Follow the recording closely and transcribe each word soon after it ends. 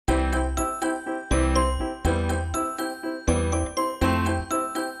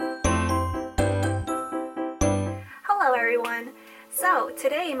So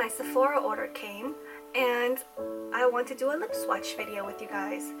today my Sephora order came and I want to do a lip swatch video with you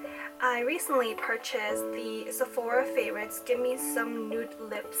guys. I recently purchased the Sephora Favorites Give Me Some Nude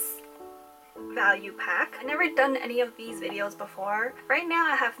Lips value pack. I've never done any of these videos before. Right now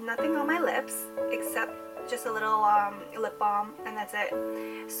I have nothing on my lips except just a little lip balm, and that's it.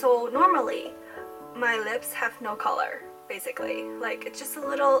 So normally my lips have no color. Basically, like it's just a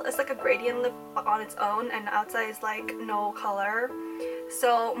little, it's like a gradient lip on its own, and outside is like no color.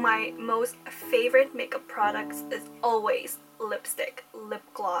 So my most favorite makeup products is always lipstick, lip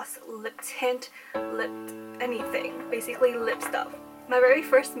gloss, lip tint, lip anything, basically lip stuff. My very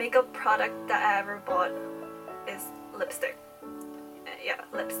first makeup product that I ever bought is lipstick. Yeah,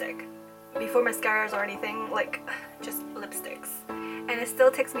 lipstick. Before mascaras or anything, like just lipsticks. And it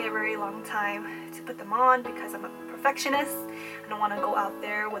still takes me a very long time to put them on because I'm a perfectionist. I don't want to go out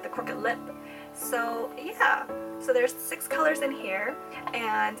there with a crooked lip. So yeah, so there's 6 colors in here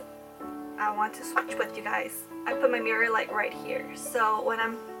and I want to swatch with you guys. I put my mirror like right here, so when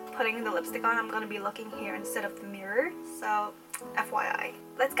I'm putting the lipstick on I'm going to be looking here instead of the mirror, so FYI.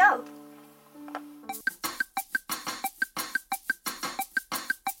 Let's go!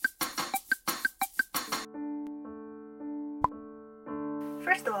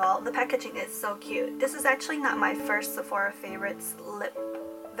 First of all, the packaging is so cute. This is actually not my first Sephora Favorites lip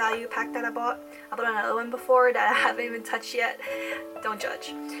value pack that I bought. I bought another one before that I haven't even touched yet. Don't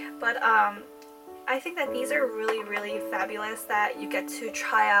judge. But I think that these are really fabulous that you get to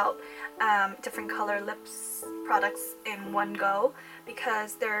try out different color lips products in one go,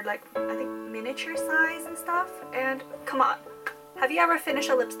 because they're like, I think, miniature size and stuff. And come on, have you ever finished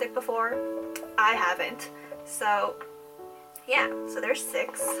a lipstick before? I haven't. So yeah, so there's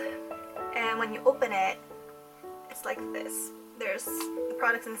 6, and when you open it, it's like this. There's the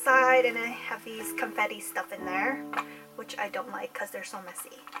products inside, and I have these confetti stuff in there, which I don't like because they're so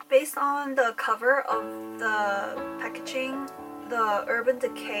messy. Based on the cover of the packaging, the Urban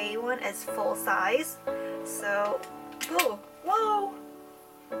Decay one is full size. So, whoa!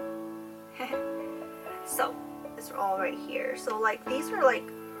 So, these are all right here. So like, these are like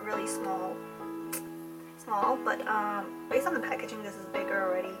really small, but based on the packaging this is bigger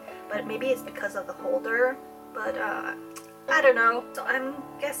already, but maybe it's because of the holder, but I don't know. So I'm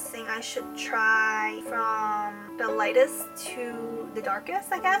guessing I should try from the lightest to the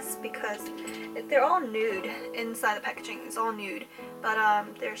darkest, I guess, because they're all nude inside the packaging. It's all nude, but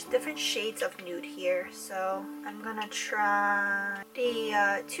there's different shades of nude here, so I'm gonna try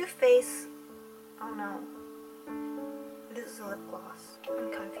the Too Faced. Oh no, this is a lip gloss.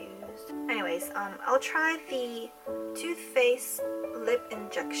 I'm confused. Anyways, I'll try the Too Faced Lip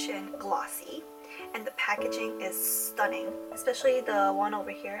Injection Glossy, and the packaging is stunning. Especially the one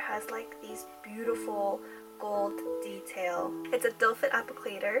over here has like these beautiful gold detail. It's a doe foot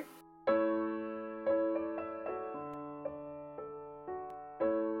applicator.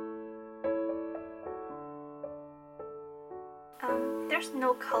 There's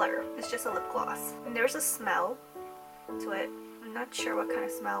no color. It's just a lip gloss. And there's a smell to it. I'm not sure what kind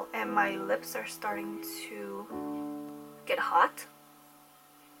of smell, and my lips are starting to get hot.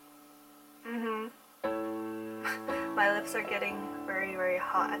 My lips are getting very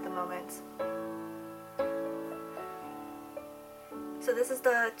hot at the moment. So this is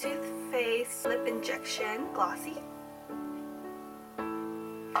the Too Faced Lip Injection Glossy.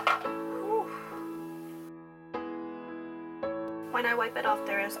 Whew. When I wipe it off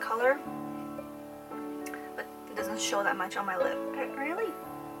there is color, but it doesn't show that much on my lip. It really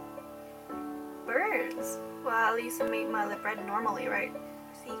burns. Well, at least it made my lip red normally, right?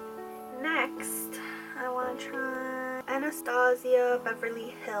 See? Next, I want to try Anastasia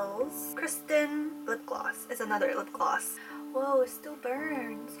Beverly Hills Kristen Lip Gloss. It's another lip gloss. Whoa, it still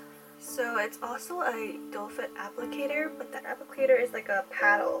burns. So it's also a doe foot applicator, but the applicator is like a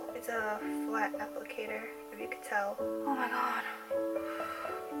paddle. It's a flat applicator, if you could tell. Oh my god.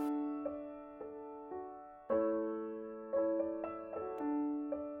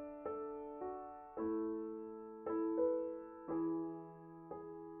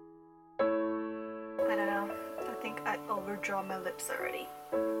 I don't know. I think I overdraw my lips already.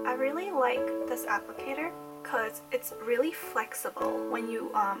 I really like this applicator because it's really flexible when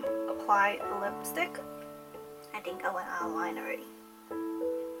you apply the lipstick. I think I went out of line already.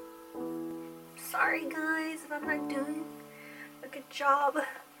 Sorry guys if I'm not doing a good job,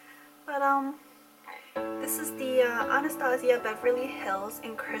 but this is the Anastasia Beverly Hills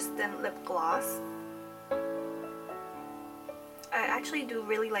in Kristen Lip Gloss. I actually do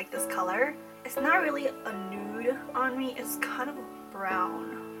really like this color. It's not really a nude on me, it's kind of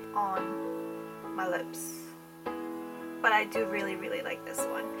brown on my lips. but I do really like this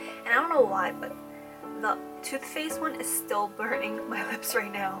one. And I don't know why, but the Too Faced one is still burning my lips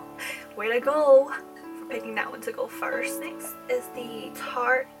right now. Way to go for picking that one to go first. Next is the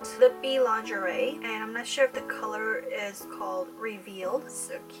Tarte Lippy Lingerie, and I'm not sure if the color is called Revealed.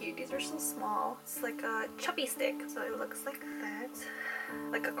 So cute. These are so small. It's like a chubby stick, so it looks like that,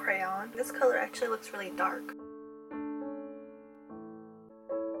 like a crayon. This color actually looks really dark.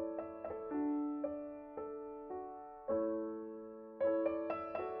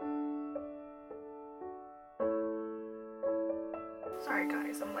 Sorry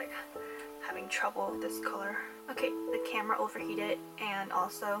guys, I'm like having trouble with this color. Okay, the camera overheated, and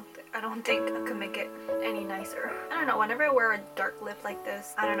also I don't think I can make it any nicer. I don't know, whenever I wear a dark lip like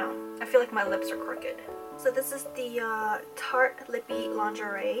this, I don't know, I feel like my lips are crooked. So this is the Tarte Lippy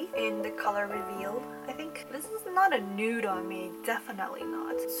Lingerie in the color Revealed. I think this is not a nude on me, definitely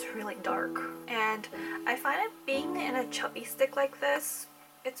not. It's really dark. And I find it being in a chubby stick like this,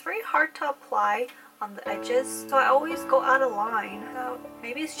 it's very hard to apply on the edges, so I always go out of line. So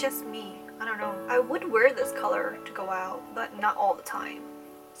maybe it's just me, I don't know. I would wear this color to go out, but not all the time,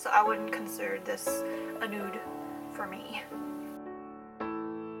 so I wouldn't consider this a nude for me.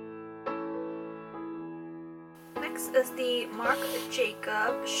 Next is the Marc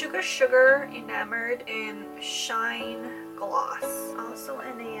Jacob Sugar Enamored in Shine Gloss, also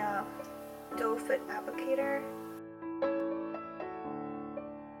in a doe foot applicator.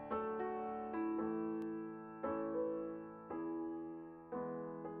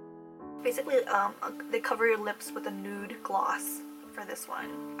 Basically, they cover your lips with a nude gloss for this one.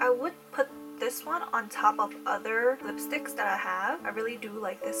 I would put this one on top of other lipsticks that I have. I really do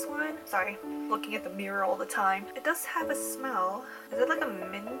like this one. Sorry, looking at the mirror all the time. It does have a smell. Is it like a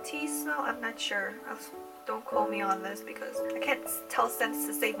minty smell? I'm not sure. Don't quote me on this because I can't tell scents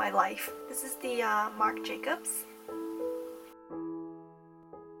to save my life. This is the Marc Jacobs.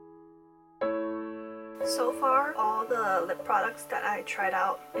 So far, all the lip products that I tried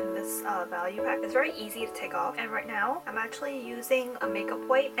out in this value pack is very easy to take off. And right now, I'm actually using a makeup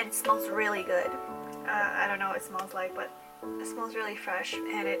wipe, and it smells really good. I don't know what it smells like, but it smells really fresh,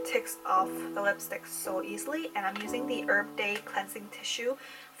 and it takes off the lipstick so easily. And I'm using the Herb Day cleansing tissue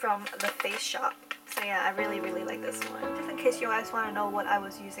from the Face Shop. So yeah, I really like this one. Just in case you guys want to know what I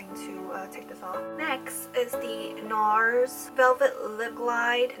was using to take this off. Next is the NARS Velvet Lip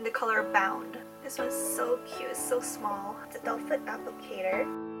Glide in the color Bound. This one's so cute, it's so small. It's a doe foot applicator.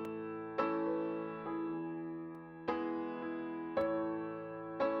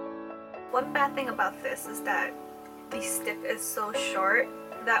 One bad thing about this is that the stick is so short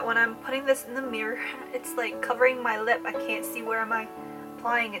that when I'm putting this in the mirror, it's like covering my lip. I can't see where am I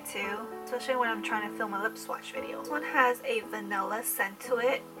applying it to, especially when I'm trying to film a lip swatch video. This one has a vanilla scent to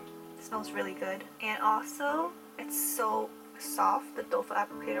it. It smells really good. And also, it's so soft, the doe foot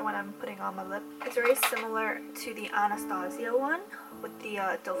applicator, when I'm putting on my lip. It's very similar to the Anastasia one with the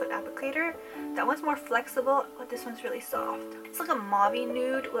doe foot applicator. That one's more flexible, but this one's really soft. It's like a mauve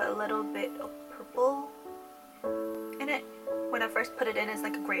nude with a little bit of purple in it. When I first put it in, it's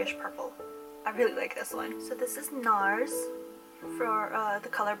like a grayish purple. I really like this one. So this is NARS for the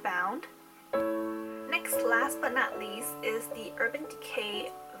color Bound. Next, last but not least, is the Urban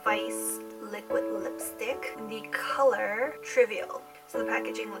Decay Vice liquid lipstick in the color Trivial. So the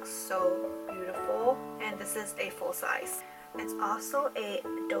packaging looks so beautiful, and this is a full size. It's also a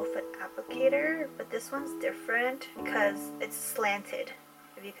doe foot applicator, but this one's different because it's slanted,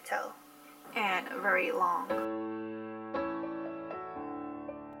 if you could tell, and very long.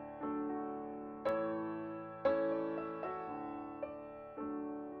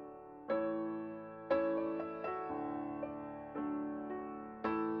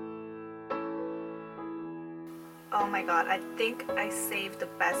 Oh my god, I think I saved the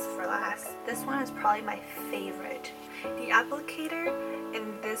best for last. This one is probably my favorite. The applicator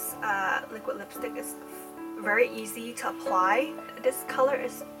in this liquid lipstick is very easy to apply. This color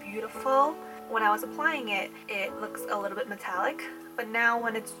is beautiful. When I was applying it, it looks a little bit metallic, but now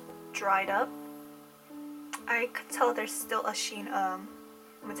when it's dried up, I could tell there's still a sheen,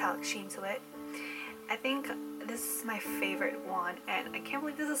 metallic sheen to it. I think this is my favorite one, and I can't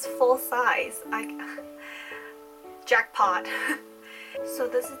believe this is full size. Jackpot. So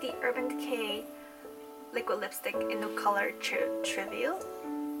this is the Urban Decay liquid lipstick in the color Trivial.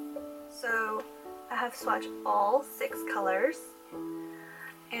 So I have swatched all 6 colors,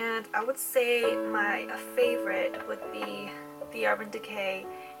 and I would say my favorite would be the Urban Decay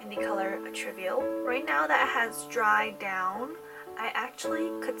in the color Trivial. Right now that it has dried down, I actually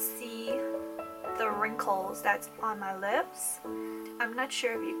could see the wrinkles that's on my lips. I'm not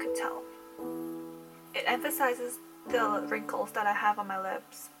sure if you could tell. It emphasizes the wrinkles that I have on my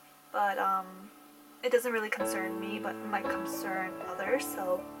lips, but it doesn't really concern me, but it might concern others,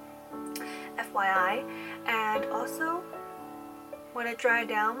 so FYI. And also, when it dried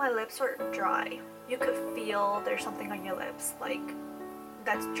down, my lips were dry. You could feel there's something on your lips, like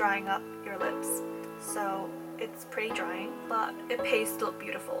that's drying up your lips. So it's pretty drying, but it pays to look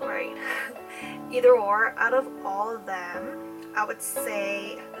beautiful, right? Either or, out of all of them, I would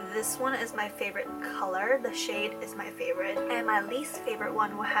say this one is my favorite color. The shade is my favorite. And my least favorite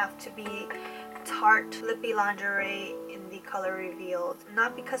one will have to be Tarte Lippy Lingerie in the color revealed.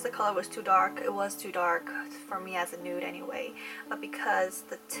 Not because the color was too dark, it was too dark for me as a nude anyway, but because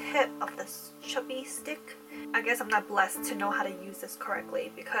the tip of this chubby stick, I guess I'm not blessed to know how to use this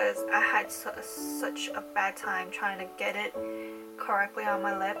correctly, because I had such a bad time trying to get it correctly on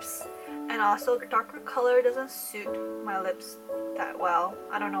my lips. And also, the darker color doesn't suit my lips that well.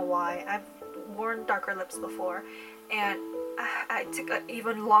 I don't know why. I've worn darker lips before, and I took an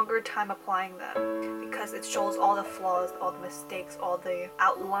even longer time applying them because it shows all the flaws, all the mistakes, all the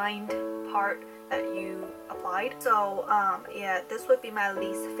outlined part that you applied. So yeah, this would be my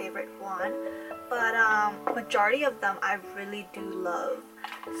least favorite one, but majority of them I really do love.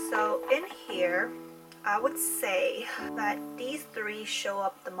 So in here, I would say that these three show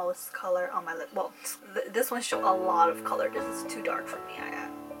up the most color on my lip. Well, this one shows a lot of color. This is too dark for me,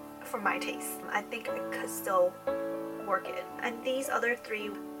 for my taste. I think I could still work it. And these other three,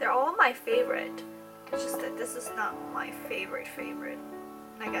 they're all my favorite. It's just that this is not my favorite,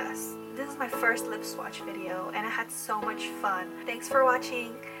 I guess. This is my first lip swatch video, and I had so much fun. Thanks for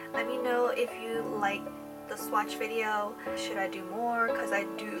watching. Let me know if you like the swatch video. Should I do more? Because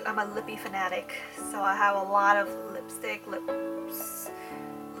I'm a lippy fanatic, so I have a lot of lipstick,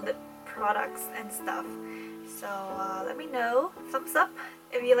 lip products and stuff. So let me know. Thumbs up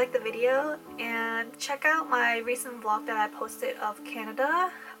if you like the video, and check out my recent vlog that I posted of Canada,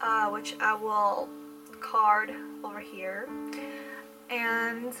 which I will card over here.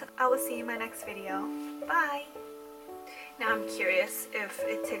 And I will see you in my next video. Bye! Now I'm curious if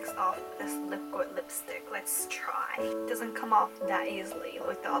it takes off this liquid lipstick. Let's try. It doesn't come off that easily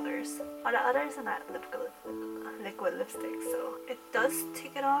like the others. But the others are not liquid lipstick, so it does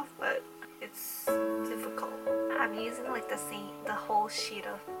take it off, but it's difficult. I'm using like the whole sheet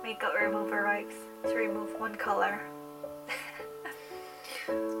of makeup remover wipes to remove one color.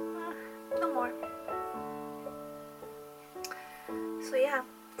 No more. So yeah,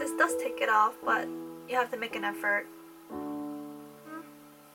 this does take it off, but you have to make an effort.